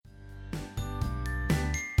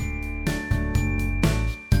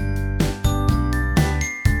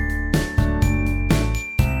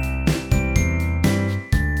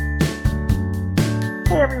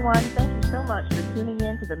everyone. Thank you so much for tuning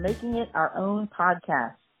in to the Making It Our Own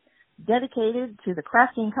podcast, dedicated to the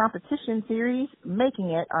crafting competition series,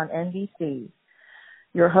 Making It on NBC.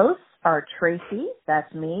 Your hosts are Tracy,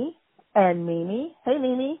 that's me, and Mimi. Hey,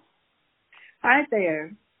 Mimi. Hi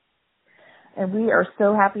there. And we are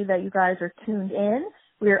so happy that you guys are tuned in.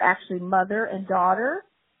 We are actually mother and daughter.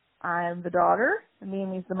 I'm the daughter,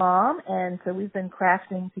 Mimi's the mom, and so we've been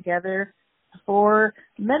crafting together for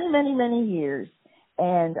many, many, many years.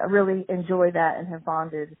 And I really enjoy that and have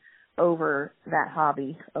bonded over that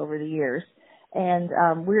hobby over the years. And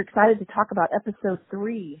we're excited to talk about episode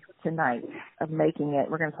 3 tonight of Making It.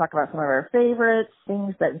 We're going to talk about some of our favorites,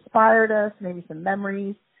 things that inspired us, maybe some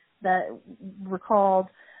memories that recalled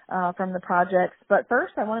from the projects. But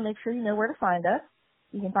first, I want to make sure you know where to find us.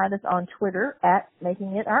 You can find us on Twitter at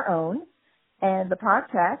Making It Our Own. And the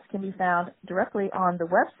podcast can be found directly on the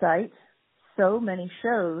website,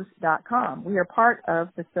 SoManyShows.com. We are part of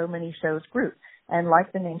the So Many Shows group. And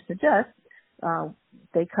like the name suggests,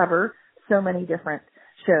 they cover so many different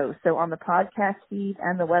shows. So on the podcast feed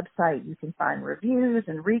and the website, you can find reviews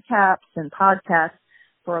and recaps and podcasts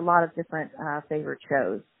for a lot of different favorite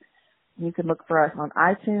shows. You can look for us on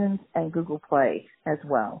iTunes and Google Play as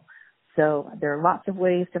well. So there are lots of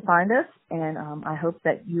ways to find us, and I hope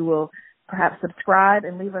that you will perhaps subscribe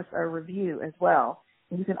and leave us a review as well.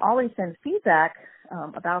 And you can always send feedback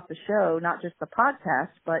about the show, not just the podcast,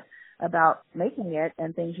 but about making it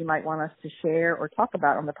and things you might want us to share or talk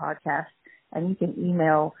about on the podcast. And you can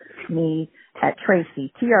email me at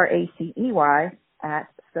Tracy, Tracey, at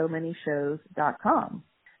SoManyShows.com.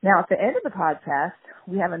 Now, at the end of the podcast,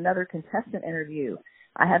 we have another contestant interview.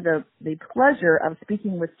 I had the pleasure of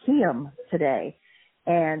speaking with Kiam today,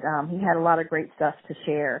 and he had a lot of great stuff to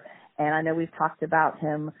share. And I know we've talked about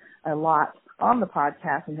him a lot on the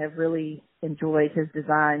podcast and have really enjoyed his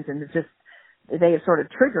designs, and they have sort of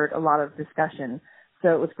triggered a lot of discussion. So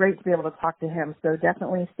it was great to be able to talk to him. So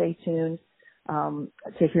definitely stay tuned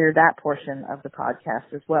to hear that portion of the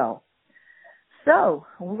podcast as well. So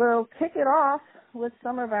we'll kick it off with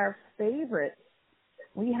some of our favorites.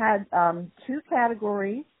 We had 2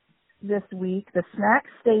 categories this week. The Snack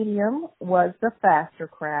Stadium was the faster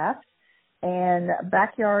craft, and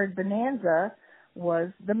Backyard Bonanza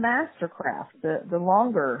was the master craft, the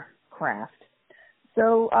longer craft.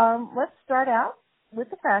 So let's start out with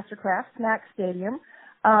the faster craft, Snack Stadium.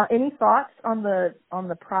 Any thoughts on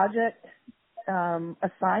the project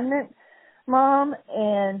assignment, Mom,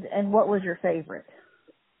 and what was your favorite?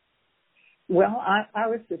 Well, I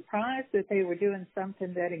was surprised that they were doing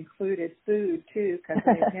something that included food, too, because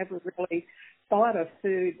they've never really thought of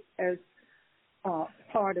food as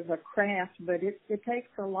part of a craft, but it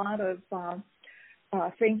takes a lot of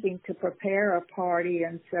thinking to prepare a party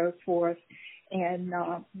and so forth. And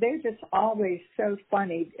they're just always so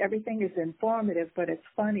funny. Everything is informative, but it's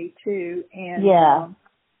funny, too. And yeah.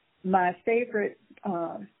 My favorite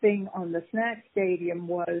thing on the Snack Stadium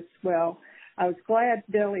was, well, I was glad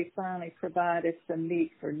Billy finally provided some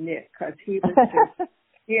meat for Nick, because he was just,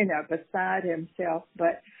 beside himself.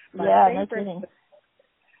 But my favorite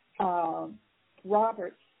was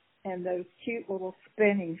Roberts and those cute little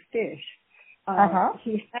spinning fish.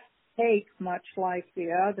 He had cake much like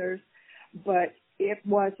the others, but it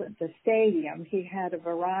wasn't the stadium. He had a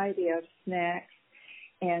variety of snacks,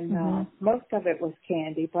 and most of it was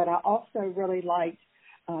candy. But I also really liked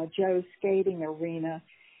Joe's skating arena,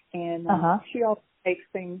 and she always makes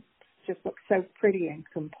things just look so pretty and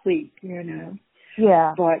complete,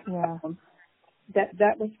 Yeah. But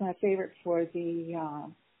that was my favorite for the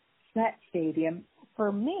Snack Stadium.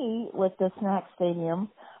 For me, with the Snack Stadium,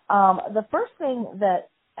 the first thing that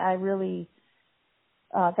I really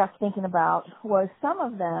got thinking about was some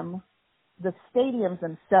of them, the stadiums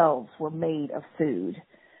themselves were made of food,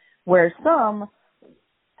 where some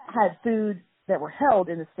had food that were held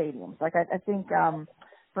in the stadiums. Like I think,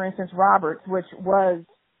 for instance, Roberts, which was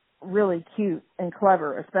really cute and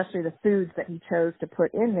clever, especially the foods that he chose to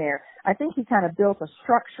put in there. I think he kind of built a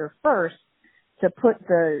structure first to put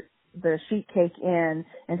the sheet cake in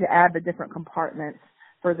and to add the different compartments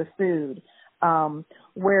for the food.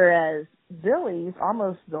 Whereas Billy's,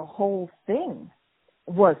 almost the whole thing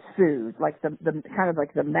was food, like the kind of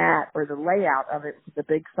like the mat or the layout of it, the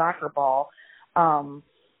big soccer ball, and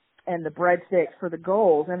the breadsticks for the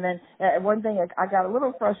goals. And then one thing I got a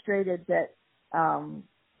little frustrated that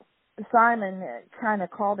Simon kind of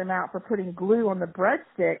called him out for putting glue on the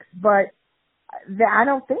breadsticks, but I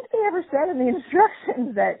don't think they ever said in the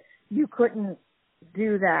instructions that you couldn't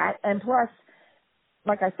do that. And plus,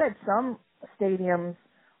 like I said, some stadiums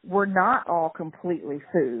were not all completely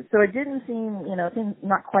food. So it didn't seem, it seemed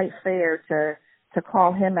not quite fair to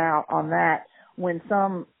call him out on that when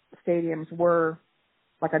some stadiums were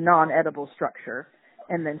like a non-edible structure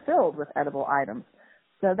and then filled with edible items.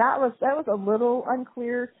 So that was a little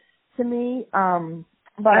unclear to me.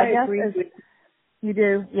 But I guess agree with you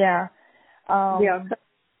do, yeah. Yeah,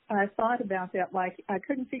 I thought about that. Like, I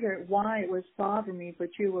couldn't figure out why it was bothering me, but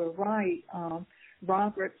you were right.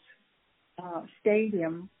 Robert's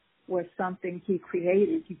stadium was something he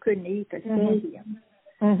created. You couldn't eat the stadium.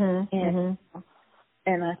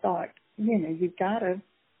 And I thought, you've got to,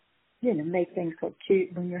 make things look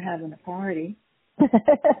cute when you're having a party.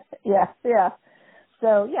 Yeah.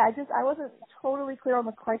 So, yeah, I wasn't totally clear on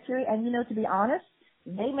the criteria. And, to be honest,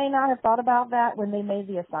 they may not have thought about that when they made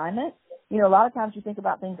the assignment. A lot of times you think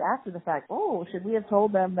about things after the fact. Oh, should we have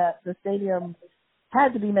told them that the stadium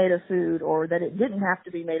had to be made of food or that it didn't have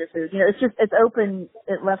to be made of food? It's open.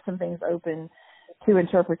 It left some things open to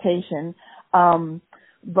interpretation.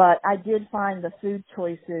 But I did find the food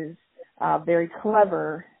choices very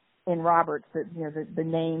clever in Roberts, the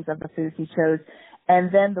names of the foods he chose. And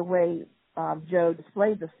then the way Joe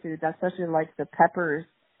displayed the food, especially like the peppers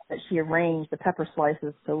that she arranged, the pepper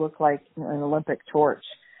slices to look like an Olympic torch.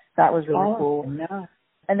 That was really cool. No.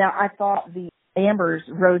 And now I thought the Amber's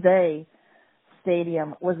Rosé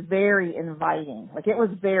Stadium was very inviting. Like, it was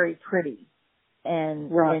very pretty.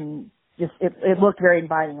 And just, it looked very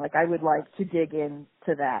inviting. Like, I would like to dig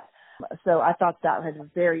into that. So I thought that had a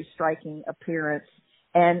very striking appearance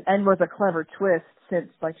and was a clever twist since,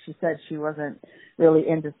 like she said, she wasn't really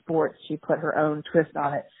into sports. She put her own twist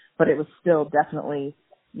on it, but it was still definitely,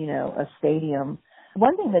 a stadium.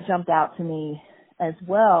 One thing that jumped out to me as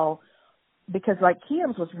well, because like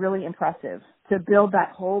Kiam's was really impressive to build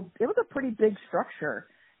that it was a pretty big structure,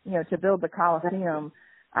 to build the Coliseum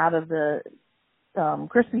out of the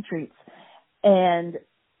crispy treats.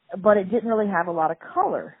 But it didn't really have a lot of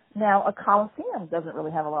color. Now, a Coliseum doesn't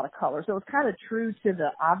really have a lot of color, so it was kind of true to the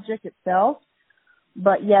object itself,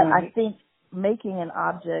 but yet I think making an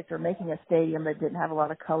object or making a stadium that didn't have a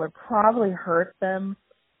lot of color probably hurt them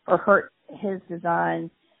or hurt his design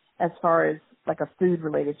as far as like a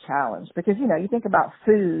food-related challenge. Because, you think about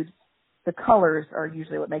food, the colors are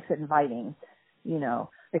usually what makes it inviting,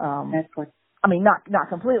 Exactly. I mean, not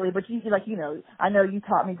completely, but I know you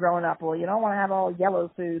taught me growing up, well, you don't want to have all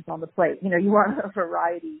yellow foods on the plate. You want a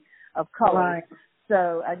variety of colors. Right.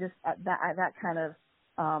 So I just, that kind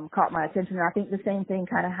of caught my attention. And I think the same thing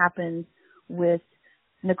kind of happened with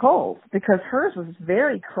Nicole's, because hers was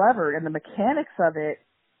very clever and the mechanics of it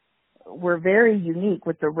were very unique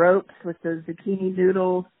with the ropes, with the zucchini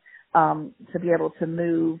noodles, to be able to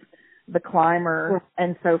move the climber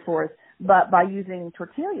and so forth. But by using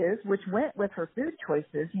tortillas, which went with her food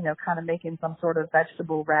choices, kind of making some sort of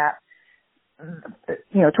vegetable wrap,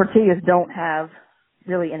 tortillas don't have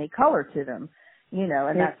really any color to them,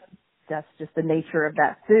 and that's just the nature of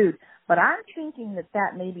that food. But I'm thinking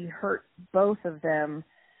that maybe hurt both of them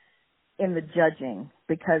in the judging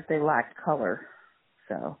because they lacked color.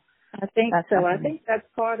 So I think so. I think that's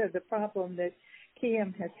part of the problem that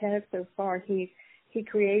Kiam has had so far. He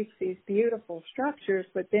creates these beautiful structures,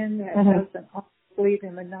 but then that doesn't leave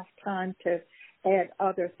him enough time to add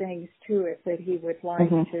other things to it that he would like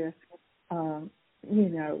to,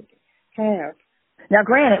 have. Now,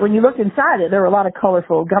 granted, when you looked inside it, there were a lot of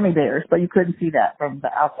colorful gummy bears, but you couldn't see that from the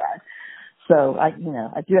outside. So I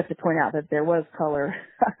do have to point out that there was color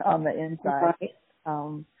on the inside,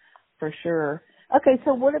 for sure. Okay,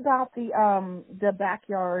 so what about the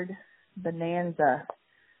backyard bonanza,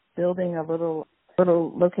 building a little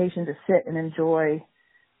location to sit and enjoy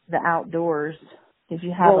the outdoors? Did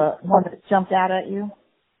you have one that jumped out at you?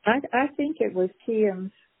 I think it was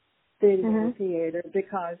Kiam's video theater,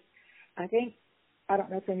 because I don't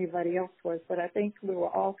know if anybody else was, but I think we were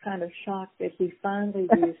all kind of shocked that he finally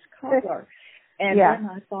used color. And then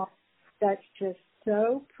I thought, that's just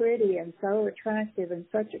so pretty and so attractive and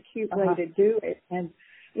such a cute way to do it. And,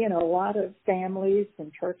 a lot of families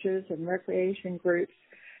and churches and recreation groups,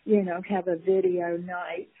 have a video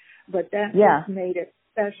night, but that just made it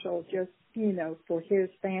special just, for his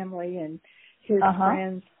family and his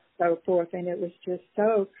friends and so forth. And it was just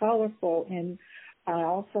so colorful. And I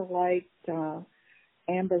also liked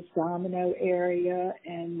Amber's Domino area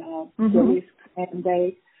and Billy's Clam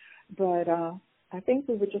Bake. But I think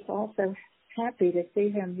we were just also happy to see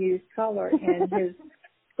him use color, and his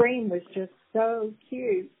screen was just so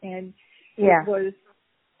cute. And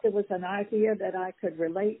it was an idea that I could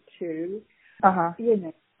relate to,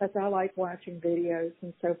 because I like watching videos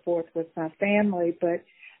and so forth with my family, but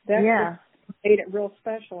that just made it real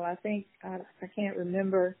special. I think, I can't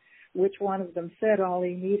remember which one of them said all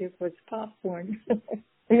he needed was popcorn.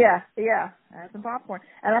 Yeah, I had some popcorn.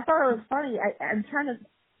 And I thought it was funny. I'm trying to,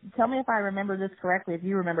 tell me if I remember this correctly, if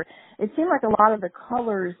you remember. It seemed like a lot of the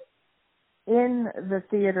colors in the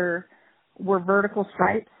theater were vertical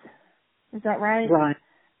stripes. Is that right? Right.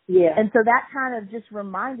 Yeah. And so that kind of just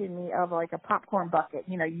reminded me of like a popcorn bucket.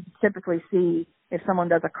 You know, you typically see if someone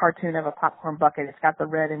does a cartoon of a popcorn bucket, it's got the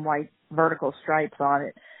red and white vertical stripes on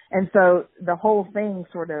it. And so the whole thing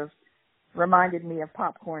sort of reminded me of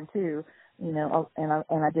popcorn too, you know, and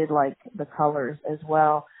I did like the colors as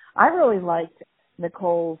well. I really liked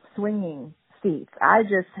Nicole's swinging seats. I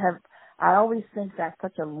always think that's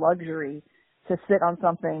such a luxury to sit on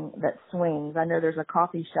something that swings. I know there's a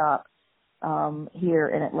coffee shop here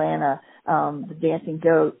in Atlanta, the Dancing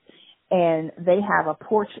Goat, and they have a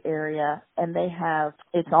porch area, and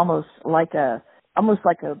it's almost like a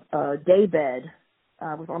day bed,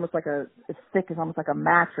 with almost like it's thick as almost like a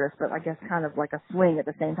mattress, but I guess kind of like a swing at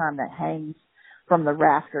the same time that hangs from the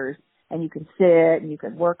rafters, and you can sit and you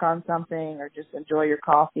can work on something or just enjoy your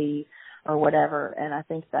coffee or whatever. And I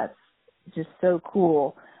think that's just so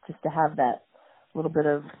cool just to have that little bit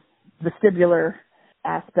of vestibular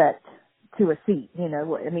aspect to a seat, you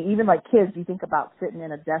know. I mean, even like kids, you think about sitting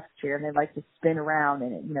in a desk chair and they like to spin around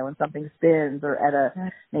in it, you know, when something spins,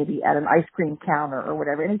 or maybe at an ice cream counter or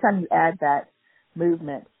whatever. Anytime you add that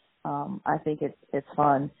movement, I think it's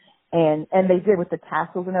fun. And they did with the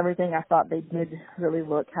tassels and everything. I thought they did really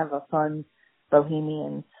have a fun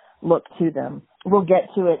bohemian look to them. We'll get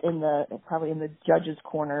to it probably in the judge's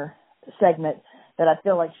corner segment, that I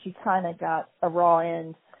feel like she kind of got a raw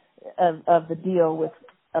end of the deal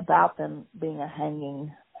about them being a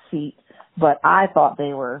hanging seat. But I thought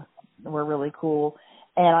they were really cool.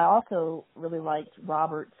 And I also really liked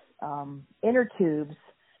Robert's inner tubes,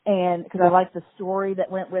 and because I liked the story that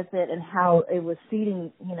went with it and how it was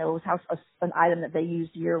seating, you know, it was an item that they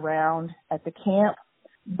used year round at the camp.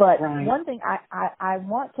 But right. One thing I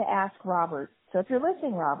want to ask Robert, so if you're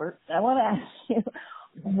listening, Robert, I want to ask you,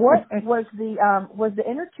 what was the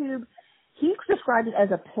inner tube? He described it as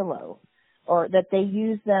a pillow, or that they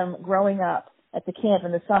used them growing up at the camp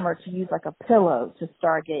in the summer to use like a pillow to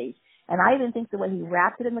stargaze. And I even think the way he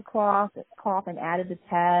wrapped it in the cloth and added the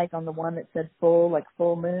tag on the one that said full, like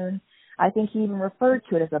full moon, I think he even referred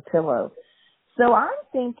to it as a pillow. So I'm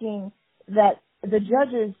thinking that the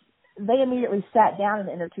judges, they immediately sat down in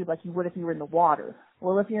the inner tube like you would if you were in the water.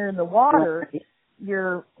 Well, if you're in the water,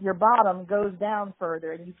 your bottom goes down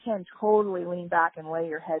further, and you can totally lean back and lay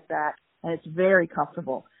your head back, and it's very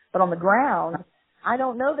comfortable. But on the ground, I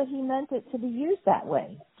don't know that he meant it to be used that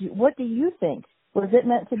way. What do you think? Was it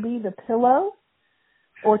meant to be the pillow,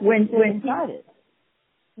 or to sit inside it?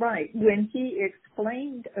 Right. When he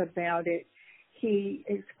explained about it, he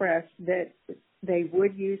expressed that they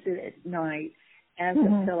would use it at night as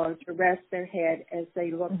a pillow to rest their head as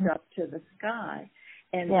they looked up to the sky.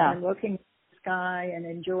 And looking at the sky and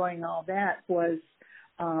enjoying all that was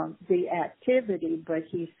the activity. But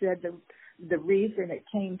he said the reason it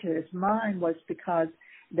came to his mind was because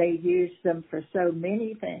they used them for so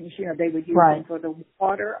many things. You know, they would use them for the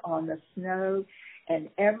water, on the snow, and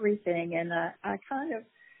everything. And I kind of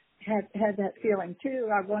had that feeling too.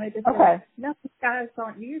 I wanted to say, no, these guys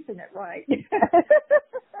aren't using it right.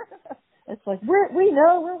 It's like, we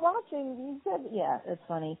know, we're watching. You said, yeah, it's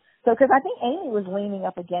funny. So, because I think Amy was leaning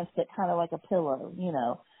up against it kind of like a pillow, you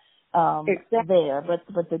know. There,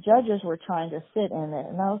 but the judges were trying to sit in it,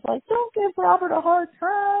 and I was like, don't give Robert a hard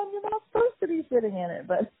time. You're not supposed to be sitting in it,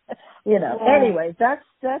 but you know. Anyway, that's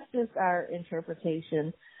just our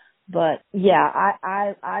interpretation. But yeah,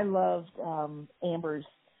 I loved Amber's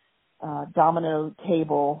domino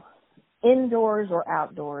table, indoors or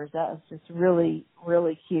outdoors. That was just really,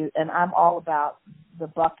 really cute, and I'm all about the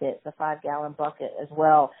bucket, the 5-gallon bucket as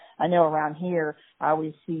well. I know around here I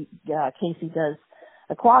always see Casey does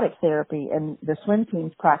aquatic therapy, and the swim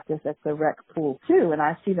teams practice at the rec pool too, and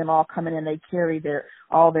I see them all coming in. They carry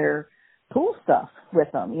all their pool stuff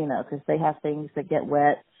with them, you know, because they have things that get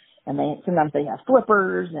wet, and sometimes they have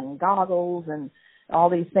flippers and goggles and all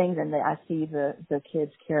these things, and I see the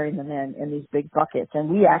kids carrying them in these big buckets. And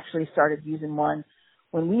we actually started using one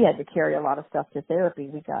when we had to carry a lot of stuff to therapy.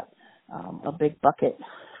 We got a big bucket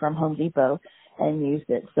from Home Depot and used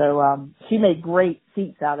it. So she made great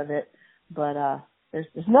seats out of it, but there's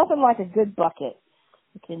nothing like a good bucket.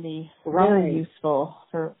 It can be really useful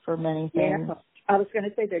for many things. Yeah. I was going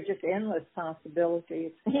to say there's just endless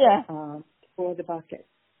possibilities for the bucket.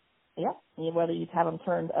 Yeah, whether you have them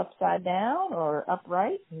turned upside down or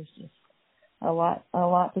upright, there's just a lot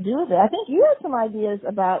to do with it. I think you had some ideas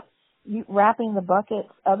about wrapping the buckets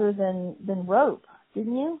other than rope,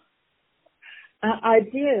 didn't you? I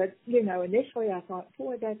did. Initially I thought,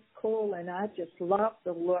 boy, that's cool, and I just loved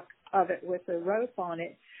the look of it with the rope on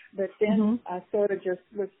it. But then I sort of just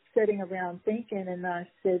was sitting around thinking, and I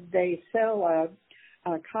said they sell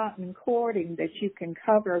a cotton cording that you can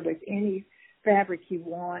cover with any fabric you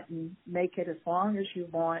want and make it as long as you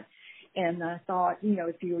want. And I thought,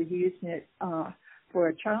 if you were using it for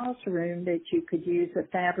a child's room, that you could use a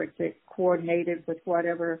fabric that coordinated with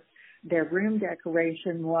whatever their room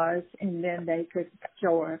decoration was, and then they could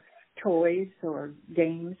store toys or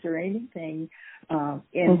games or anything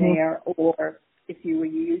in there. Or if you were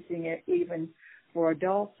using it even for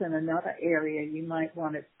adults in another area, you might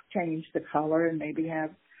want to change the color and maybe have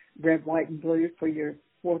red, white, and blue for your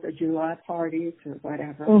 4th of July parties or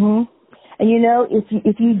whatever. And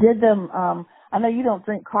if you did them, I know you don't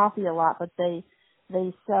drink coffee a lot, but they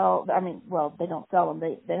sell, they don't sell them.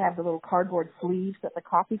 They have the little cardboard sleeves that the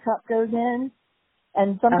coffee cup goes in.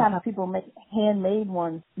 And sometimes people make handmade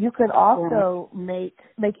ones. You could also make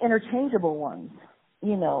interchangeable ones,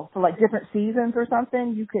 for like different seasons or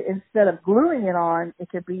something. You could, instead of gluing it on, it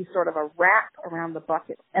could be sort of a wrap around the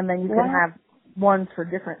bucket. And then you can have ones for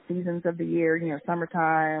different seasons of the year,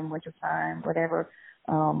 summertime, wintertime, whatever.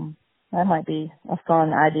 That might be a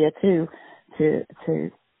fun idea too,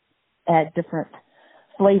 to add different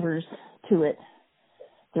flavors to it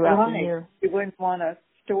throughout the year. You wouldn't want to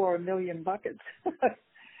store a million buckets.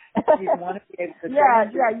 You want to be able to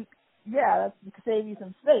that could save you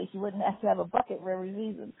some space. You wouldn't have to have a bucket for every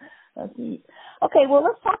season. That's neat. Okay, well,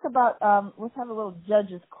 let's talk about, let's have a little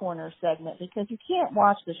Judge's Corner segment, because you can't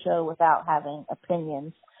watch the show without having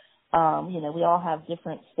opinions. We all have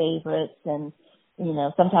different favorites and,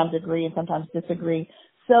 sometimes agree and sometimes disagree.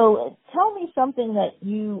 So tell me something that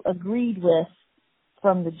you agreed with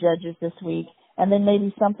from the judges this week, and then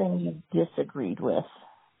maybe something you disagreed with.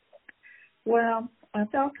 Well, I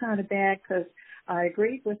felt kind of bad because I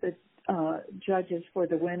agreed with the judges for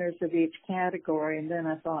the winners of each category, and then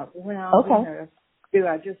I thought, do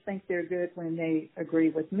I just think they're good when they agree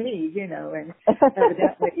with me, and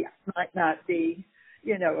evidently I might not be,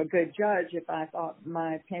 a good judge if I thought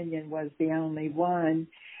my opinion was the only one.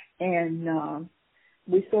 And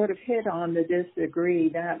we sort of hit on the disagree.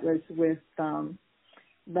 That was with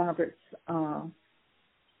Robert's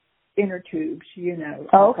inner tubes,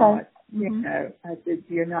 Oh, okay. I thought, I said,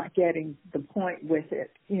 you're not getting the point with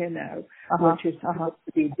it, what you're supposed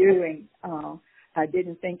to be doing. I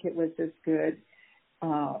didn't think it was as good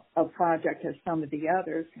a project as some of the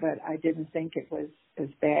others, but I didn't think it was as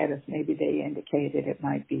bad as maybe they indicated it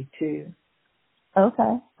might be too.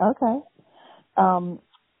 Okay.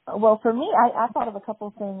 Well, for me, I thought of a couple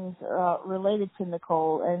of things related to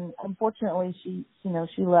Nicole, and unfortunately, she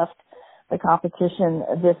left the competition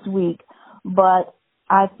this week. But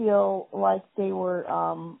I feel like they were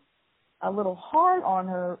a little hard on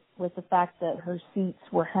her with the fact that her seats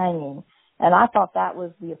were hanging, and I thought that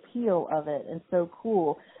was the appeal of it, and so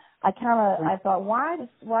cool. I thought, why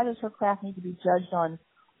does her craft need to be judged on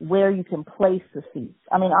where you can place the seats?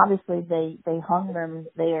 I mean, obviously they hung them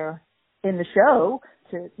there in the show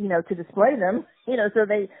to display them, so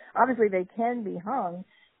they can be hung.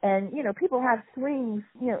 And, people have swings,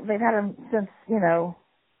 they've had them since,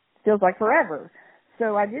 feels like forever.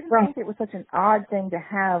 So I didn't think it was such an odd thing to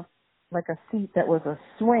have like a seat that was a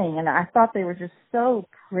swing. And I thought they were just so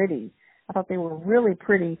pretty. I thought they were really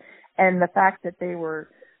pretty. And the fact that they were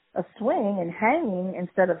a swing and hanging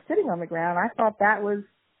instead of sitting on the ground, I thought that was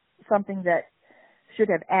something that should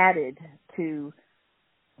have added to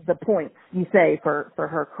the points, you say, for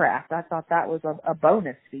her craft. I thought that was a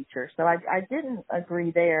bonus feature. So I didn't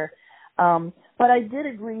agree there. But I did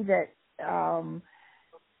agree that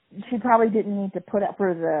she probably didn't need to put up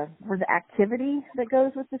for the activity that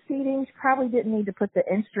goes with the seating. She probably didn't need to put the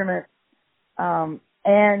instruments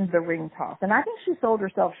and the ring toss. And I think she sold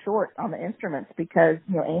herself short on the instruments because,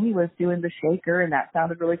 Amy was doing the shaker and that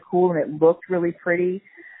sounded really cool and it looked really pretty.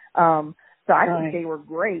 So I think they were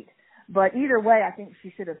great. But either way, I think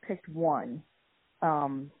she should have picked one.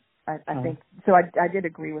 I think so. I did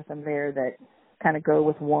agree with them there that kind of go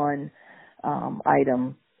with one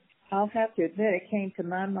item. I'll have to admit, it came to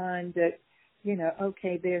my mind that,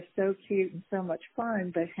 okay, they're so cute and so much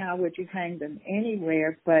fun, but how would you hang them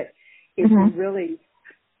anywhere? But if you really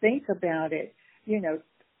think about it,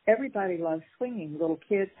 everybody loves swinging. Little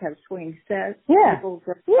kids have swing sets. Yeah. People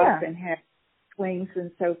grow up and have swings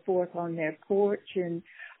and so forth on their porch, and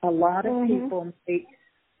a lot of people make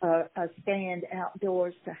a stand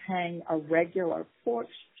outdoors to hang a regular porch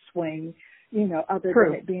swing, other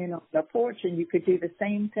than it being on the porch, and you could do the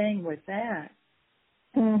same thing with that.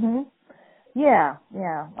 Yeah.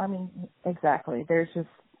 I mean, exactly. There's just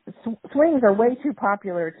swings are way too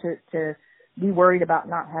popular to be worried about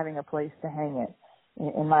not having a place to hang it,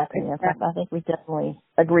 in my opinion. I think we definitely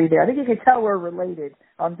agree there. I think you can tell we're related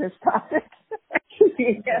on this topic.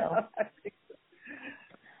 Yeah.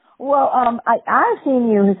 Well, I've seen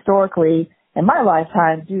you historically in my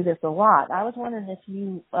lifetime do this a lot. I was wondering if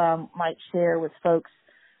you might share with folks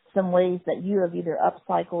some ways that you have either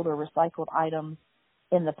upcycled or recycled items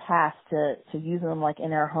in the past to use them like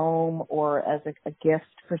in our home or as a gift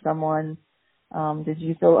for someone. Did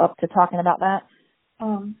you feel up to talking about that?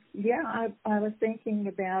 Yeah, I was thinking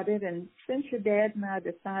about it, and since your dad and I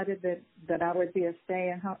decided that I would be a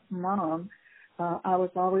stay-at-home mom, I was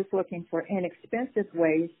always looking for inexpensive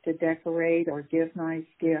ways to decorate or give nice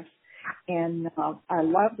gifts, and I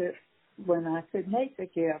loved it when I could make a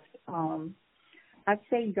gift. I'd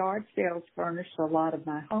say yard sales furnished a lot of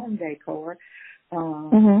my home decor.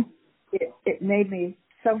 It made me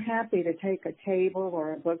so happy to take a table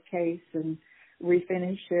or a bookcase and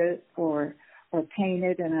refinish it or paint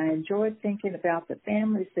it, and I enjoyed thinking about the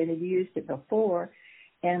families that had used it before,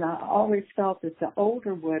 and I always felt that the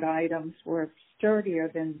older wood items were sturdier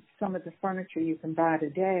than some of the furniture you can buy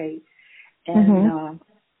today, and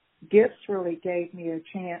gifts really gave me a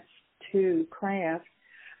chance to craft.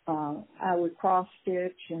 I would cross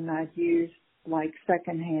stitch, and I'd use like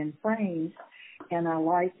secondhand frames, and I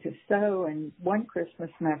like to sew. And one Christmas,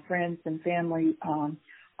 my friends and family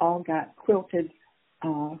all got quilted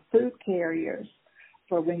food carriers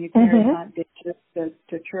for when you carry hot dishes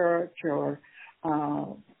to church or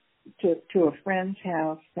to a friend's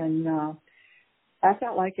house. And I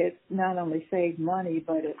felt like it not only saved money,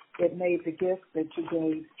 but it made the gift that you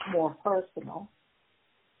gave more personal.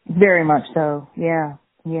 Very much so. Yeah.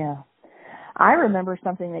 Yeah. I remember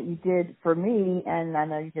something that you did for me, and I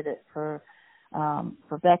know you did it for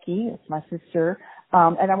Becky. It's my sister.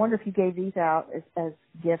 And I wonder if you gave these out as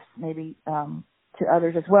gifts maybe to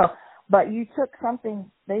others as well. But you took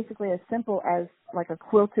something basically as simple as like a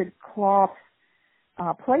quilted cloth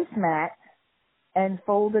placemat and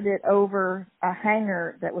folded it over a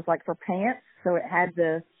hanger that was like for pants. So it had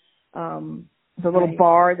the little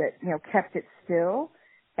bar that, kept it still.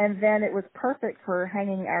 And then it was perfect for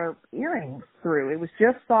hanging our earrings through. It was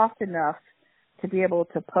just soft enough to be able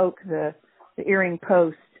to poke the earring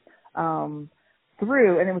post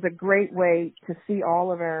through. And it was a great way to see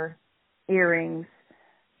all of our earrings,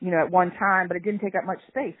 at one time, but it didn't take up much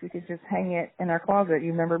space. We could just hang it in our closet.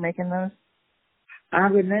 You remember making those? I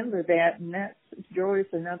remember that, and that's jewelry is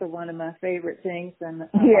another one of my favorite things, and I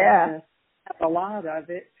like to have a lot of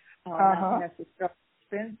it. Not necessarily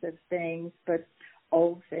expensive things, but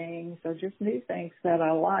old things or just new things that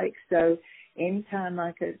I like. So anytime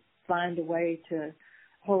I could find a way to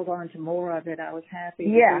hold on to more of it, I was happy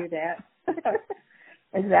to do that.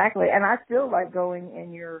 Exactly. And I still like going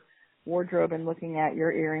in your wardrobe and looking at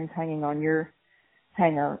your earrings hanging on your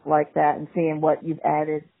hanger like that and seeing what you've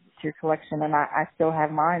added to your collection. And I still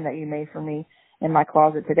have mine that you made for me in my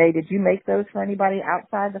closet today. Did you make those for anybody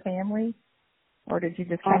outside the family, or did you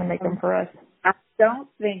just kind of make them for us? I don't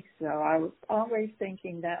think so. I was always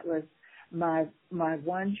thinking that was my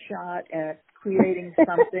one shot at creating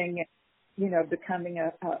something, becoming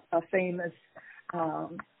a famous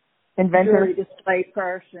inventor, jewelry display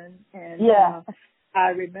person. And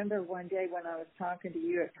I remember one day when I was talking to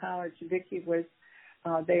you at college, Vicki was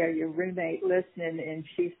there, your roommate, listening, and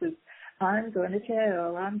she says, I'm going to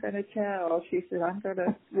tell. She said, I'm going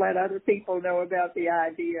to let other people know about the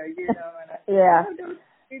idea, and I said, don't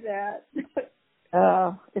do that.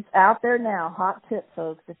 It's out there now. Hot tip,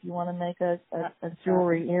 folks, if you want to make a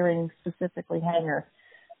jewelry earring specifically hanger,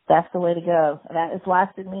 that's the way to go. That has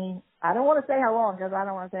lasted me, I don't want to say how long because I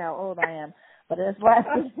don't want to say how old I am, but it has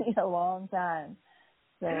lasted me a long time.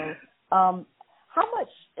 So, how much,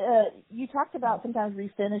 you talked about sometimes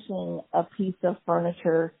refinishing a piece of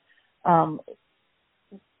furniture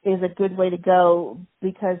is a good way to go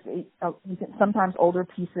because sometimes older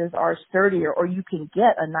pieces are sturdier, or you can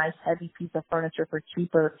get a nice heavy piece of furniture for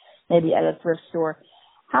cheaper, maybe at a thrift store.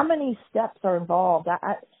 How many steps are involved?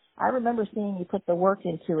 I remember seeing you put the work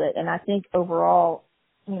into it, and I think overall,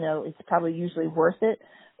 it's probably usually worth it.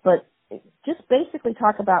 But just basically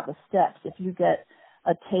talk about the steps. If you get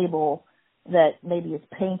a table that maybe is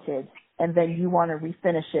painted and then you want to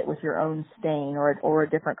refinish it with your own stain or a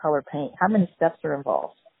different color paint, how many steps are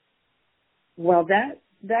involved? Well,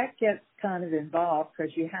 that gets kind of involved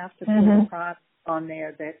because you have to put a product on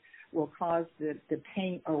there that will cause the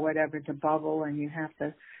paint or whatever to bubble, and you have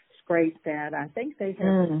to scrape that. I think they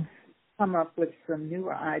have come up with some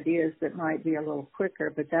newer ideas that might be a little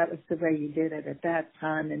quicker, but that was the way you did it at that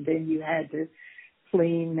time, and then you had to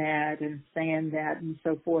clean that and sand that and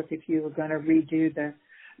so forth if you were going to redo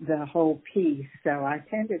the whole piece. So I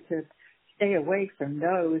tended to stay away from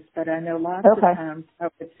those, but I know lots of times I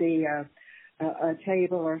would see a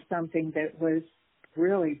table or something that was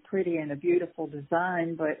really pretty and a beautiful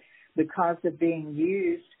design, but because of being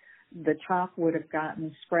used, the top would have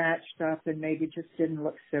gotten scratched up and maybe just didn't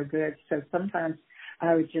look so good. So sometimes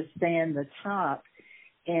I would just sand the top,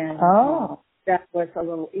 and that was a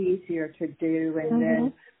little easier to do. And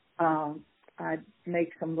then I'd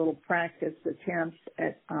make some little practice attempts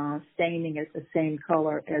at staining it the same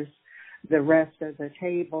color as the rest of the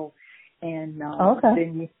table, and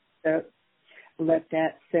then you let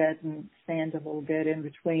that set and sand a little bit in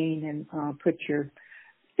between, and put your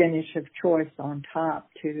finish of choice on top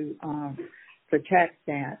to protect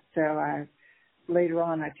that. So later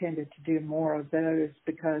on I tended to do more of those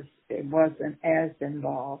because it wasn't as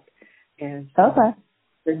involved as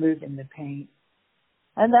removing the paint.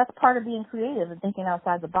 And that's part of being creative and thinking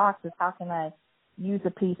outside the box, is how can I use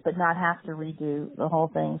a piece but not have to redo the whole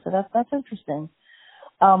thing. So that's interesting.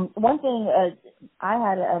 One thing, I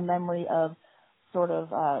had a memory of sort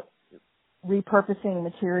of repurposing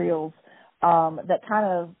materials that kind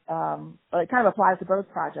of applies to both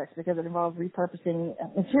projects because it involves repurposing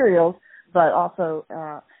materials, but also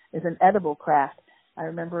is an edible craft. I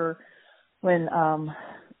remember when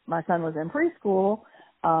my son was in preschool,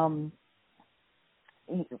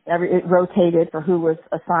 it rotated for who was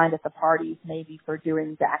assigned at the parties, maybe for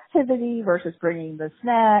doing the activity versus bringing the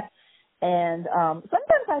snack. And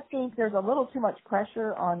sometimes I think there's a little too much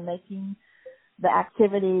pressure on making the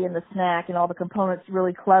activity and the snack and all the components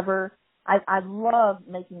really clever. I love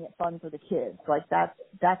making it fun for the kids. Like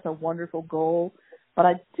that's a wonderful goal. But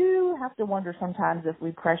I do have to wonder sometimes if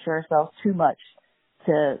we pressure ourselves too much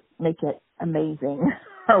to make it amazing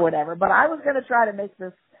or whatever. But I was going to try to make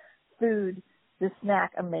this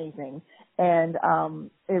snack amazing. And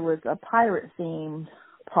it was a pirate-themed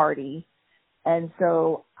party. And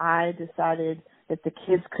so I decided that the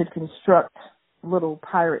kids could construct little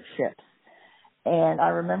pirate ships. And I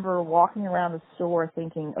remember walking around the store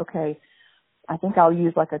thinking, okay, I think I'll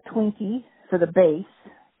use like a Twinkie for the base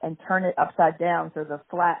and turn it upside down so the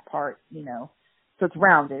flat part, so it's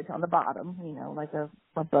rounded on the bottom, like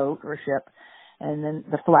a boat or a ship, and then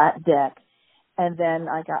the flat deck. And then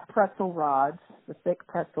I got pretzel rods, the thick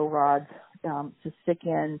pretzel rods, to stick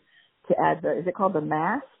in to add is it called the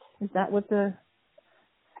mast? Is that what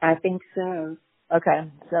I think so. Okay.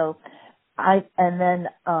 So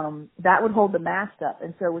that would hold the mast up.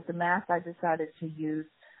 And so with the mast, I decided to use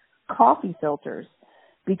coffee filters,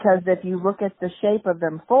 because if you look at the shape of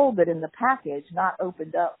them folded in the package, not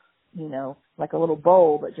opened up, like a little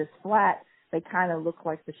bowl, but just flat, they kind of look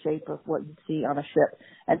like the shape of what you'd see on a ship.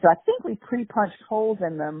 And so I think we pre-punched holes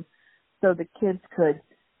in them so the kids could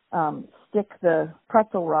stick the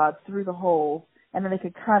pretzel rods through the holes, and then they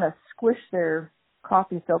could kind of squish their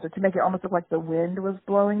coffee filter to make it almost look like the wind was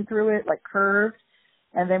blowing through it, like curved.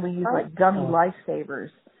 And then we used like gummy lifesavers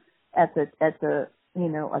at the at the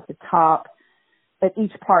top, at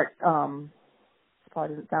each part. This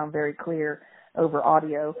probably doesn't sound very clear over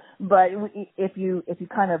audio, but if you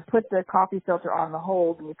kind of put the coffee filter on the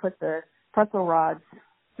holes and you put the pretzel rods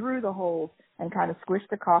through the holes and kind of squish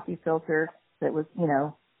the coffee filter that was,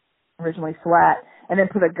 originally flat, and then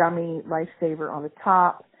put a gummy lifesaver on the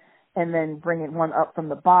top, and then bring it one up from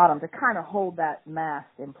the bottom to kind of hold that mast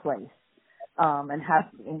in place, and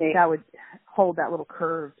that would hold that little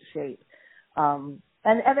curved shape. And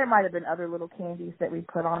there might have been other little candies that we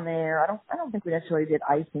put on there. I don't think we actually did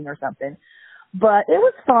icing or something, but it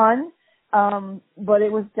was fun. But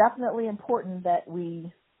it was definitely important that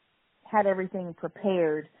we had everything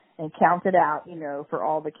prepared and counted out, for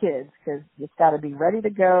all the kids, because it's got to be ready to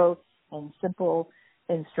go and simple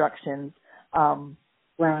instructions.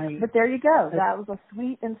 Right. But there you go. That was a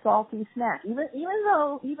sweet and salty snack.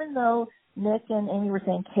 Even though Nick and Amy were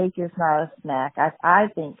saying cake is not a snack, I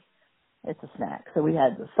think it's a snack. So we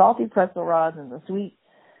had the salty pretzel rods and the sweet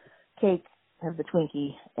cake of the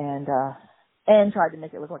Twinkie, and tried to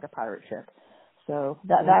make it look like a pirate ship. So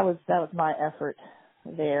that was my effort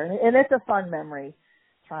there, and it's a fun memory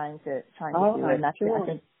trying to do it.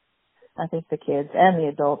 And I think the kids and the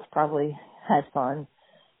adults probably had fun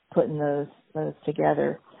putting those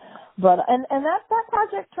together. But and that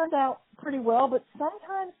project turned out pretty well, but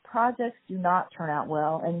sometimes projects do not turn out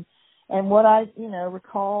well. And what I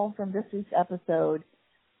recall from this week's episode,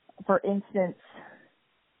 for instance,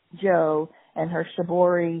 Jo and her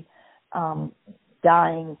shibori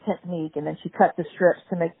dyeing technique, and then she cut the strips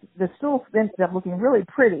to make the stool ended up looking really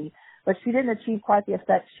pretty, but she didn't achieve quite the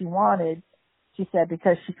effect she wanted, she said,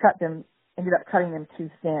 because she cut them ended up cutting them too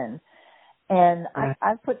thin. And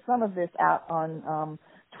I put some of this out on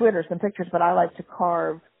Twitter, some pictures, but I like to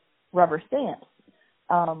carve rubber stamps.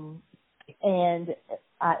 And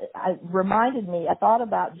I reminded me, I thought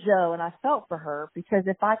about Jo, and I felt for her, because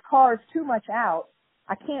if I carve too much out,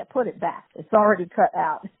 I can't put it back. It's already cut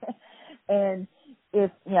out. And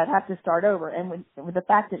I'd have to start over. And with the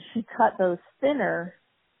fact that she cut those thinner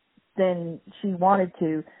than she wanted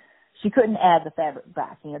to, she couldn't add the fabric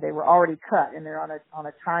back. They were already cut and they're on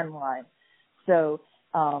a timeline. So,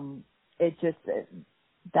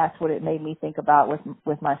 that's what it made me think about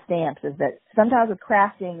with my stamps, is that sometimes with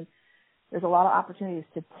crafting, there's a lot of opportunities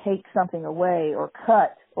to take something away or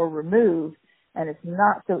cut or remove, and it's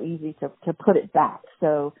not so easy to put it back.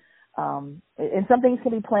 So, and some things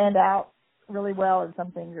can be planned out really well, and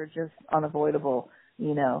some things are just unavoidable,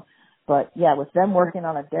 But yeah, with them working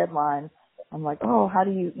on a deadline, I'm like, oh, how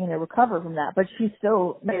do you, recover from that? But she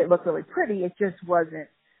still made it look really pretty. It just wasn't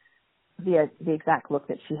the exact look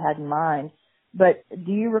that she had in mind. But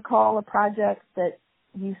do you recall a project that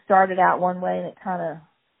you started out one way and it kind of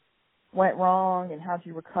went wrong, and how did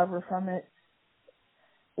you recover from it?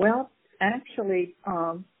 Well, actually,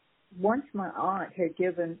 once my aunt had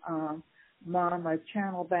given Mom a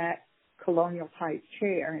channel back colonial type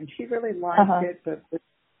chair, and she really liked it, but was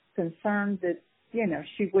concerned that,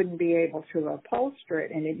 she wouldn't be able to upholster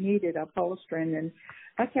it, and it needed upholstering. And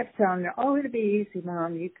I kept telling her, oh, it'll be easy,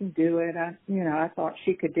 Mom, you can do it. I thought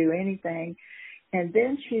she could do anything. And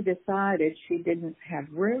then she decided she didn't have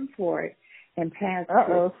room for it and passed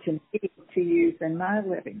it to me to use in my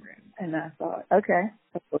living room. And I thought, okay,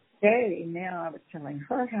 now I was telling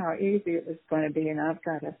her how easy it was going to be, and I've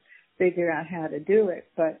got to figure out how to do it.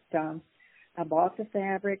 But I bought the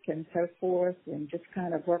fabric and so forth and just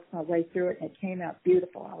kind of worked my way through it, and it came out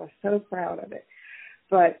beautiful. I was so proud of it.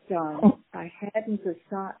 But I hadn't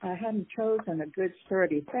chosen a good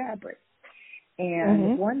sturdy fabric.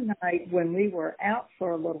 And one night when we were out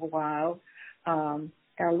for a little while,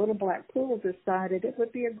 our little black poodle decided it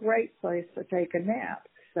would be a great place to take a nap.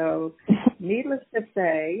 So needless to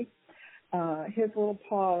say, his little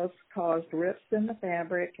paws caused rips in the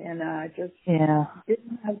fabric, and I just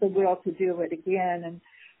didn't have the will to do it again. And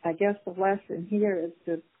I guess the lesson here is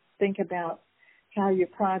to think about how your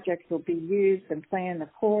projects will be used and plan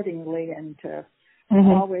accordingly, and to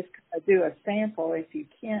always do a sample if you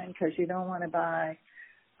can, because you don't want to buy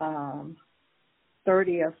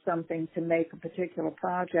 30 of something to make a particular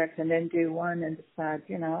project and then do one and decide,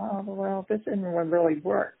 this isn't going to really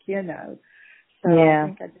work, So I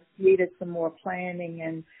think I just needed some more planning,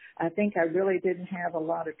 and I think I really didn't have a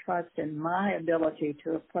lot of trust in my ability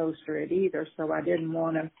to upholster it either, so I didn't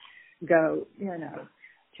want to go,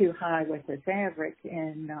 too high with the fabric,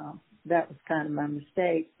 and that was kind of my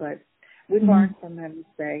mistake, but we learned from that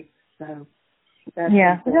mistake, so that's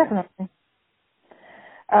important. Definitely.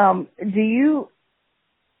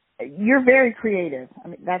 You're very creative. I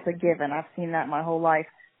mean, that's a given. I've seen that my whole life.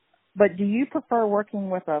 But do you prefer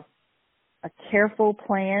working with a careful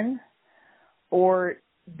plan, or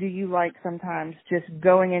do you like sometimes just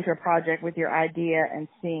going into a project with your idea and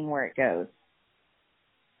seeing where it goes?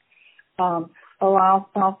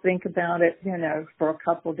 I'll think about it, for a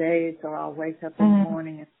couple of days, or I'll wake up in the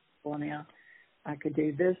morning and well, now I could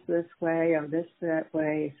do this way or this that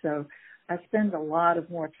way. So I spend a lot of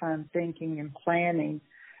more time thinking and planning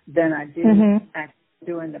than I do actually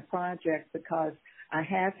doing the project, because I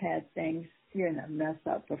have had things, mess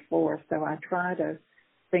up before. So I try to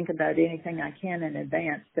think about anything I can in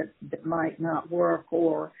advance that might not work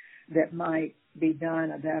or that might be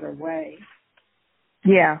done a better way.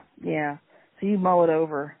 Yeah. So you mull it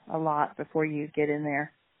over a lot before you get in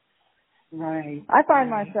there. Right. I find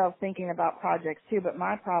myself thinking about projects too, but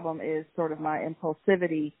my problem is sort of my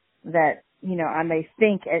impulsivity that, I may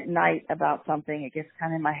think at night about something. It gets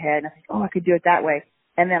kind of in my head, and I think, I could do it that way.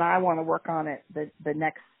 And then I want to work on it the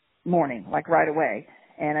next morning, like right away.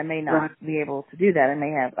 And I may not be able to do that. I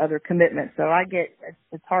may have other commitments. So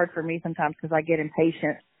it's hard for me sometimes because I get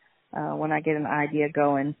impatient when I get an idea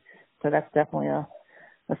going. So that's definitely a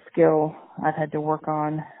skill I've had to work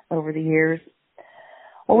on over the years.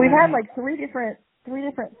 Well, we've had like three different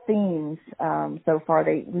themes so far.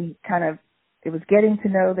 It was getting to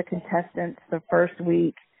know the contestants the first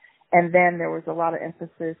week, and then there was a lot of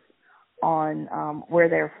emphasis on where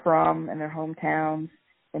they're from and their hometowns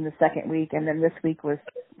in the second week, and then this week was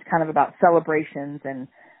kind of about celebrations and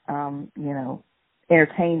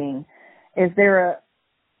entertaining.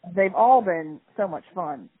 They've all been so much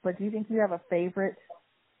fun, but do you think you have a favorite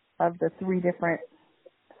of the three different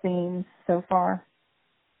themes so far?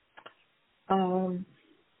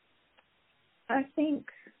 I think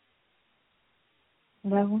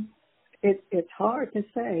Well, it's hard to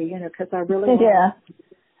say, because I really want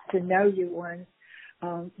to know you ones,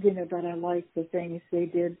 but I like the things they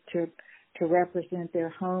did to represent their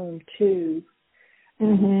home too.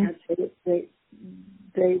 They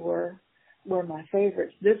were my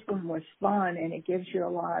favorites. This one was fun, and it gives you a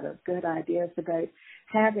lot of good ideas about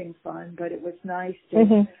having fun. But it was nice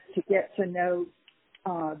to get to know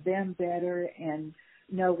them better and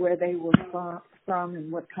know where they were from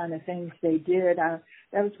and what kind of things they did. That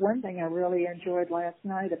was one thing I really enjoyed last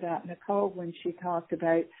night about Nicole when she talked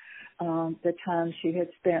about the time she had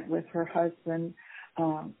spent with her husband,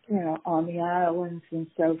 on the islands and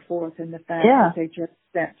so forth, and the fact that they just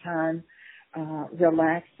spent time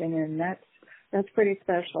relaxing, and that's pretty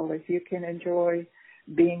special. If you can enjoy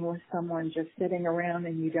being with someone just sitting around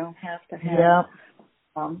and you don't have to have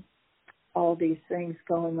all these things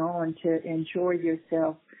going on to enjoy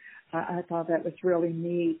yourself, I thought that was really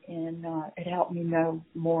neat, and it helped me know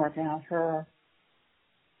more about her.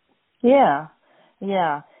 Yeah.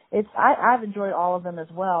 I've enjoyed all of them as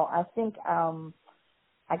well. I think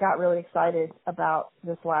I got really excited about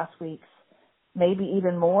this last week's, maybe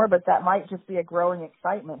even more, but that might just be a growing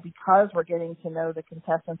excitement because we're getting to know the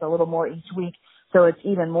contestants a little more each week. So it's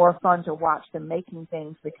even more fun to watch them making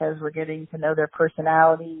things because we're getting to know their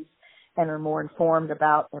personalities and are more informed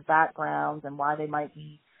about their backgrounds and why they might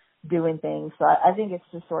be doing things. So I think it's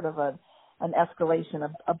just sort of an escalation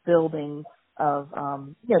of building of,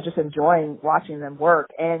 just enjoying watching them work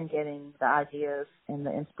and getting the ideas and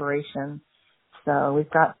the inspiration. So we've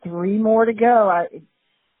got 3 more to go. I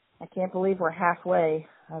can't believe we're halfway.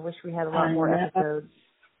 I wish we had a lot more episodes.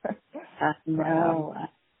 I know.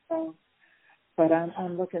 But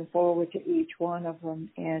I'm looking forward to each one of them,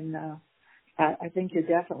 and I think you're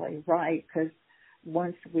definitely right, because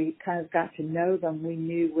once we kind of got to know them, we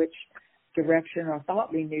knew which direction, or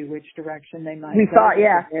thought we knew which direction they might go. We thought,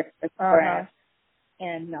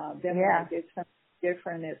 And then when they did something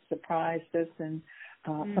different, it surprised us, and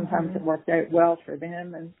sometimes it worked out well for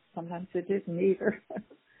them, and sometimes it didn't either.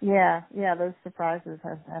 Yeah, those surprises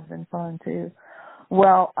have been fun too.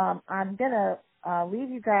 Well, I'm gonna leave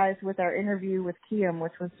you guys with our interview with Kiam,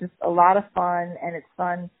 which was just a lot of fun, and it's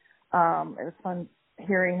fun. It was fun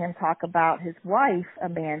hearing him talk about his wife,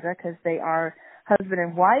 Amanda, because they are husband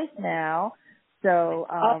and wife now. So,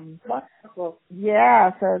 so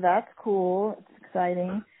that's cool. It's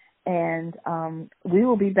exciting. And we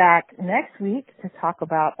will be back next week to talk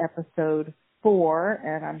about episode 4,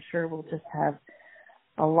 and I'm sure we'll just have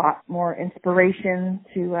a lot more inspiration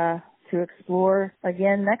to explore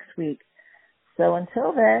again next week. So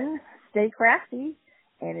until then, stay crafty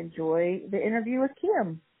and enjoy the interview with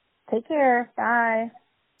Kiam. Take care. Bye.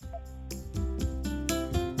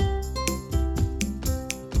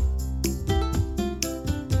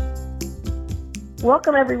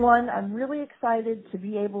 Welcome, everyone. I'm really excited to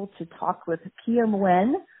be able to talk with Kiam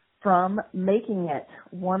Nguyen from Making It,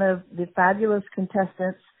 one of the fabulous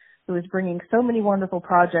contestants who is bringing so many wonderful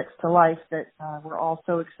projects to life that we're all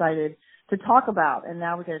so excited to talk about. And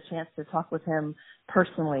now we get a chance to talk with him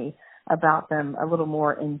personally about them a little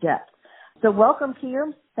more in depth. So welcome,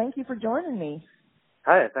 Kiam. Thank you for joining me.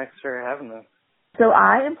 Hi, thanks for having me. So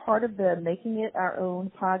I am part of the Making It Our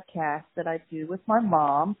Own podcast that I do with my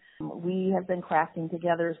mom. We have been crafting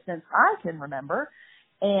together since I can remember,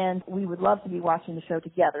 and we would love to be watching the show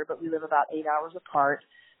together, but we live about 8 hours apart.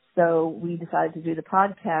 So we decided to do the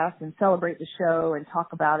podcast and celebrate the show and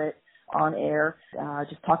talk about it on air,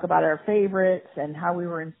 just talk about our favorites and how we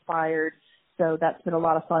were inspired. So that's been a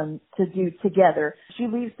lot of fun to do together. She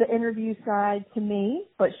leaves the interview side to me,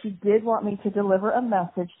 but she did want me to deliver a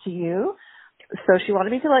message to you. So she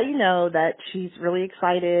wanted me to let you know that she's really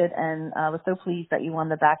excited and was so pleased that you won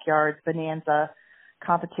the Backyard Bonanza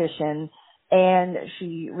competition. And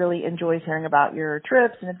she really enjoys hearing about your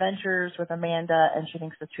trips and adventures with Amanda, and she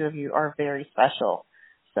thinks the two of you are very special.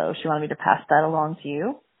 So she wanted me to pass that along to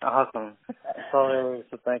you. Awesome. So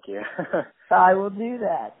thank you. I will do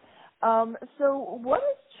that. So what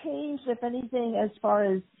has changed, if anything, as far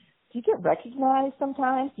as, do you get recognized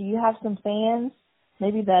sometimes? Do you have some fans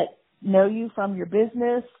maybe that know you from your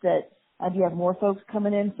business, that do you have more folks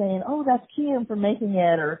coming in saying, oh, that's Kiam for Making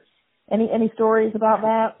It, or any stories about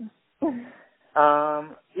that?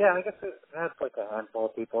 Yeah, I guess it has like a handful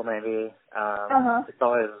of people maybe. It's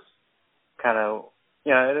always kind of,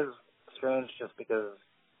 it is strange just because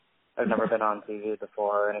I've never been on TV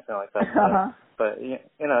before or anything like that. But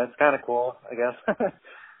it's kind of cool, I guess.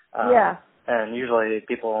 Yeah. And usually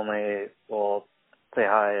people only will say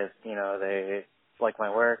hi if, they like my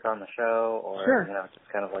work on the show or, just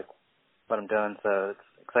kind of like what I'm doing. So it's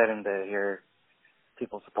exciting to hear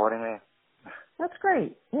people supporting me. That's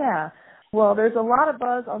great. Yeah. Well, there's a lot of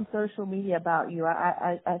buzz on social media about you.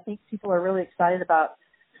 I think people are really excited about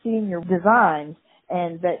seeing your designs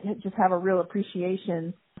and that just have a real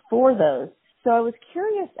appreciation for those. So I was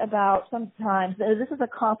curious about sometimes, this is a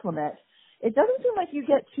compliment, it doesn't seem like you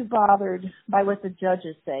get too bothered by what the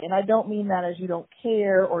judges say. And I don't mean that as you don't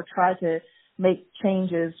care or try to make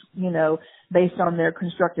changes, based on their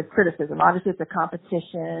constructive criticism. Obviously, it's a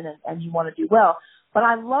competition and you want to do well. But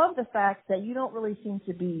I love the fact that you don't really seem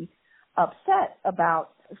to be upset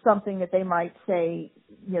about something that they might say,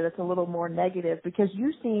 that's a little more negative, because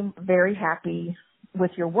you seem very happy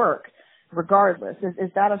with your work regardless.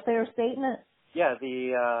 Is that a fair statement? Yeah,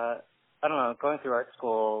 I don't know, going through art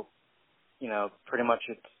school, pretty much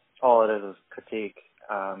it's all it is critique.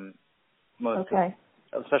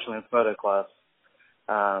 Especially in photo class.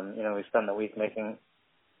 We spend the week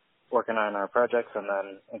working on our projects, and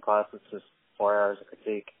then in class it's just 4 hours of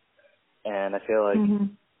critique. And I feel like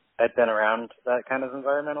I've been around that kind of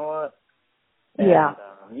environment a lot. And, yeah.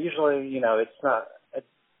 Usually, it's not, I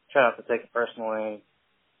try not to take it personally,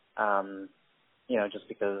 just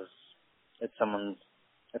because it's someone's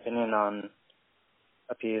opinion on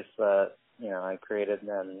a piece that, I created,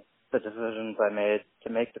 and the decisions I made to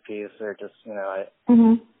make the piece are just, I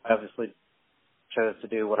obviously chose to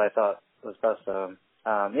do what I thought was best. So,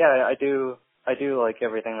 I do like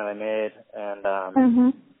everything that I made,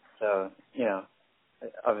 and so, I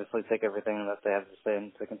obviously take everything that they have to say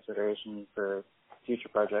into consideration for future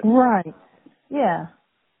projects. Right. Yeah.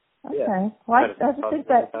 Okay. Yeah. Well,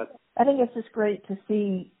 I think it's just great to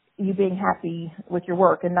see you being happy with your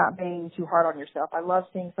work and not being too hard on yourself. I love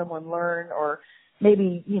seeing someone learn or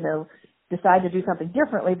maybe, decide to do something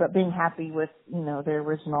differently, but being happy with, their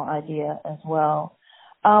original idea as well.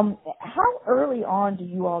 How early on do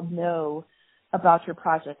you all know about your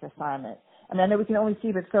project assignment? I mean, I know we can only see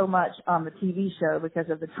it so much on the TV show because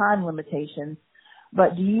of the time limitations,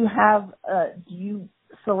 but do you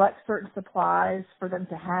select certain supplies for them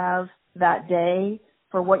to have that day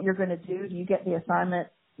for what you're going to do? Do you get the assignment,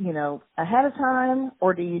 ahead of time,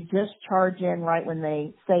 or do you just charge in right when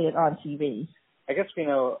they say it on TV? I guess we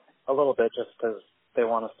know a little bit just because they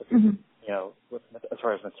want us to be, as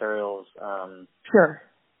far as materials. Sure.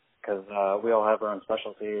 Because we all have our own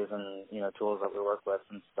specialties and, tools that we work with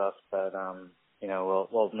and stuff that,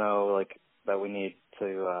 we'll know, like, that we need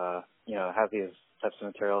to, have these types of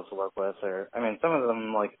materials to work with. Or, I mean, some of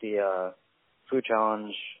them, like the food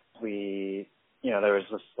challenge, there was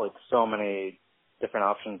just, like, so many different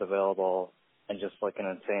options available and just, like, an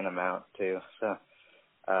insane amount, too. So,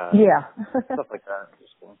 stuff like that is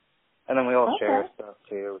cool. And then we all share stuff,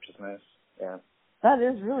 too, which is nice. Yeah. That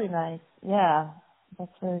is really nice. Yeah.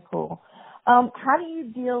 That's very cool. How do you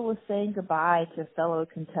deal with saying goodbye to fellow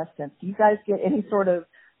contestants? Do you guys get any sort of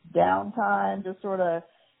downtime to sort of,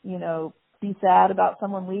 be sad about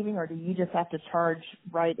someone leaving, or do you just have to charge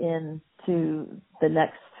right in to the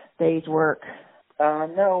next day's work?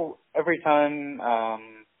 No. Every time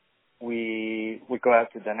we go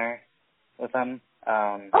out to dinner with them.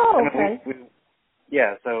 Okay.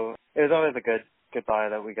 So it was always a good goodbye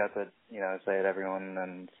that we got to, say to everyone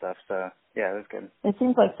and stuff. So, yeah, it was good. It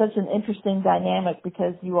seems like such an interesting dynamic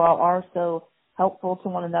because you all are so helpful to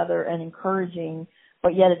one another and encouraging,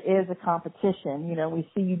 but yet it is a competition. We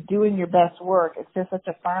see you doing your best work. It's just such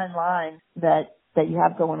a fine line that you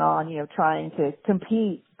have going on, trying to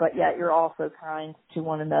compete, but yet you're also kind to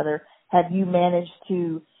one another. Have you managed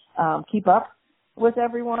to keep up with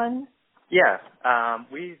everyone? Yeah.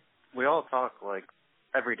 We all talk, like,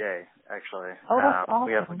 every day, actually. Oh, that's awesome.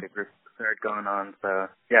 We have, like, a group thread going on, so,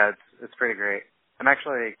 yeah, it's pretty great. I'm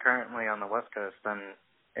actually currently on the West Coast, and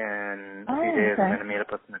in a few days I'm going to meet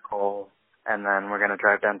up with Nicole, and then we're going to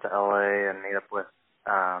drive down to LA and meet up with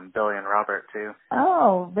Billy and Robert, too.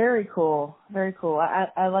 Oh, very cool. Very cool.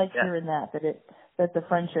 I like hearing that the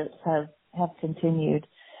friendships have continued.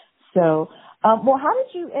 So, well, how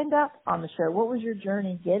did you end up on the show? What was your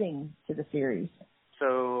journey getting to the series?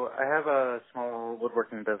 So I have a small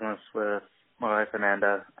woodworking business with my wife,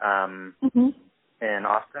 Amanda, in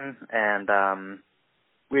Austin, and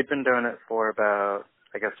we'd been doing it for about,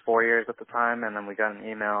 4 years at the time, and then we got an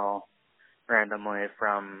email randomly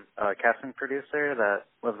from a casting producer that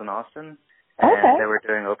lives in Austin, and they were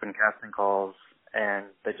doing open casting calls, and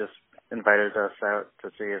they just invited us out to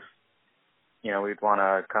see if, we'd want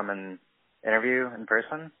to come and interview in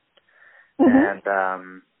person, and,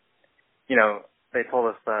 they told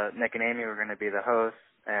us that Nick and Amy were going to be the hosts,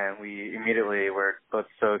 and we immediately were both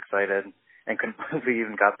so excited and couldn't believe we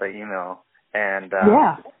even got the email. And,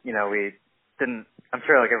 we didn't, I'm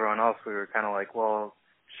sure like everyone else, we were kind of like, well,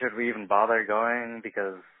 should we even bother going?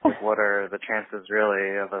 Because like, what are the chances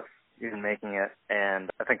really of us even making it? And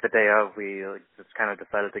I think the day of, we just kind of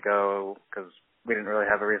decided to go because we didn't really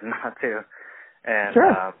have a reason not to. And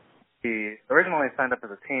sure. We originally signed up as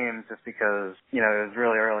a team just because, you know, it was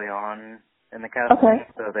really early on in the casting. Okay.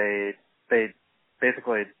 So they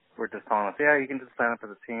basically were just telling us, yeah, you can just sign up as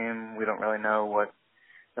a team. We don't really know what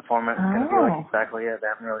the format is going to be like exactly yet. They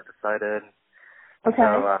haven't really decided. Okay.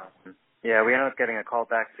 So, yeah, we ended up getting a call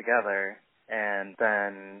back together, and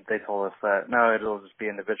then they told us that, no, it'll just be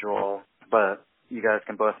individual, but you guys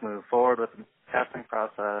can both move forward with the casting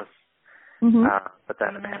process. Mm-hmm. But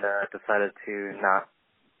then Amanda decided to not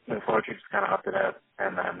move forward. She just kind of opted out,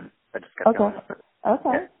 and then I just kept going with it. Okay.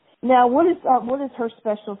 Yeah. Now, what is her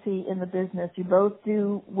specialty in the business? You both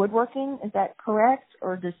do woodworking, is that correct?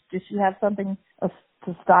 Or does she have something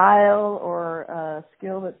to style or a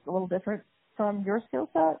skill that's a little different from your skill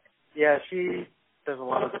set? Yeah, she does a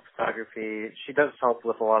lot of the photography. She does help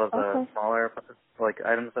with a lot of the smaller like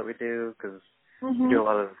items that we do because we do a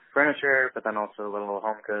lot of furniture, but then also little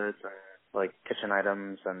home goods and like kitchen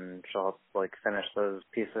items, and she'll help like finish those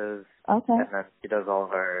pieces. Okay. And then she does all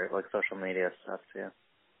of our like social media stuff too.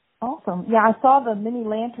 Awesome. Yeah, I saw the mini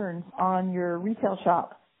lanterns on your retail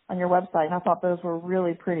shop on your website, and I thought those were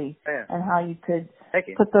really pretty. Oh, yeah. And how you could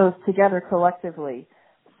put those together collectively.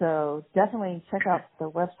 So definitely check out the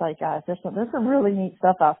website, guys. There's some really neat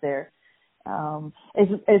stuff out there.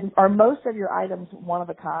 Are most of your items one of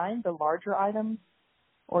a kind, the larger items,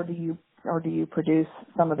 or do you produce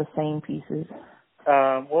some of the same pieces?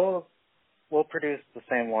 We'll produce the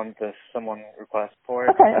same ones if someone requests for it.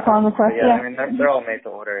 Okay, upon request. Yeah, I mean they're all made to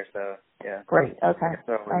order, so yeah. Great. Okay.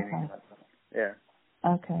 Yeah.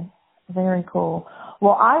 Okay. Very cool.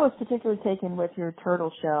 Well, I was particularly taken with your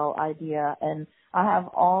turtle shell idea, and I have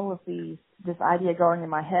all of this idea going in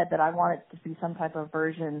my head that I want it to be some type of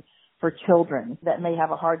version for children that may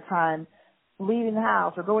have a hard time leaving the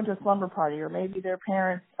house or going to a slumber party, or maybe their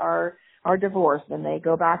parents are divorced and they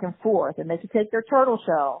go back and forth and they can take their turtle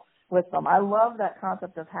shell with them. I love that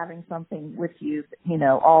concept of having something with you, you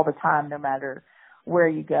know, all the time, no matter where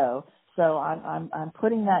you go. So I'm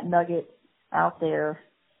putting that nugget out there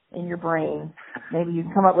in your brain. Maybe you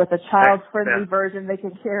can come up with a child-friendly version they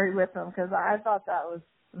can carry with them, because I thought that was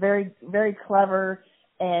very, very clever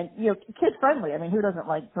and, you know, kid-friendly. I mean, who doesn't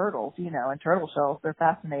like turtles, you know, and turtle shells? They're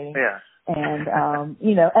fascinating. Yeah. And,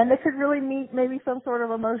 you know, and they could really meet maybe some sort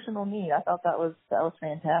of emotional need. I thought that was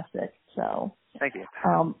fantastic. So. Thank you.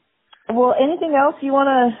 Well, anything else you want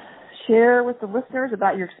to share with the listeners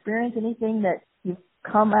about your experience? Anything that you've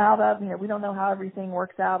come out of? You know, we don't know how everything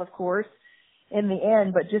works out, of course, in the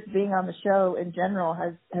end, but just being on the show in general,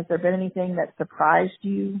 has there been anything that surprised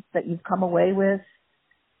you that you've come away with?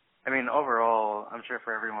 I mean, overall, I'm sure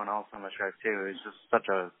for everyone else on the show too, it was just such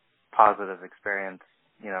a positive experience,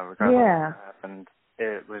 you know, regardless of what happened.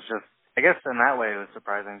 It was just, I guess in that way it was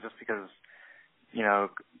surprising just because, you know,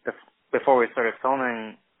 before we started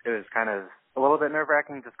filming, it was kind of a little bit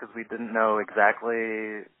nerve-wracking just because we didn't know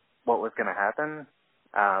exactly what was going to happen.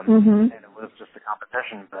 And it was just a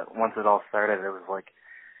competition, but once it all started, it was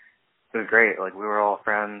great. Like, we were all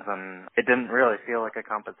friends, and it didn't really feel like a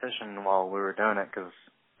competition while we were doing it because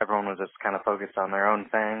everyone was just kind of focused on their own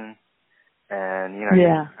thing, and, you know,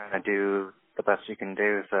 you're just trying to do the best you can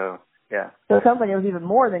do, so, yeah. So it sounds like it was even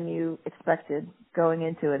more than you expected going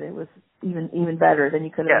into it. It was even better than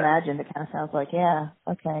you could have imagined. It kind of sounds like,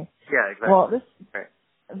 okay. Yeah, exactly. Well,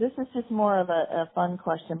 this is just more of a fun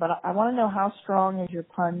question, but I want to know, how strong is your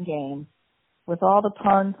pun game? With all the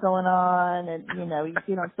puns going on, and, you know, you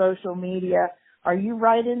see it on social media, are you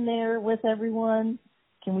right in there with everyone?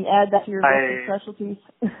 Can we add that to your list of specialties?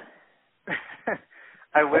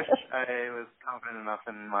 I wish I was confident enough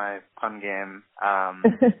in my pun game.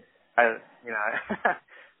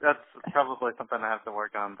 That's probably something I have to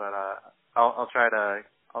work on, but I'll try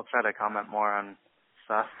to comment more on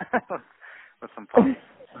stuff with some puns.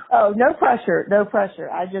 Oh, no pressure.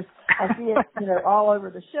 I see it, you know, all over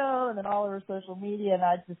the show and then all over social media, and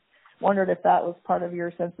I just wondered if that was part of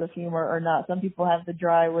your sense of humor or not. Some people have the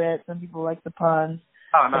dry wit, some people like the puns.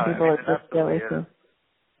 Oh, no, some people I mean, it absolutely is.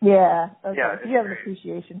 Yeah, okay. Yeah, you have an great.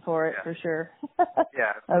 appreciation for it, for sure.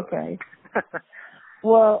 Yeah, absolutely. Okay.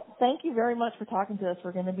 Well, thank you very much for talking to us.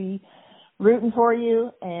 We're going to be rooting for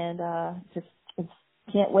you, and just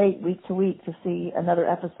can't wait week to week to see another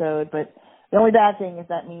episode. But the only bad thing is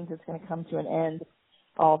that means it's going to come to an end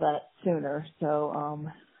all that sooner. So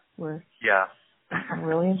I'm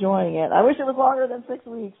really enjoying it. I wish it was longer than 6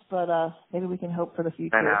 weeks, but maybe we can hope for the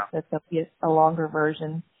future that there'll be a longer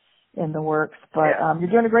version. in the works. But you're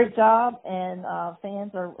doing a great job, and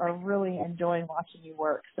fans are really enjoying watching you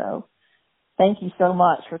work. So thank you so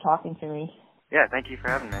much for talking to me. Yeah, thank you for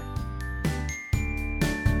having me.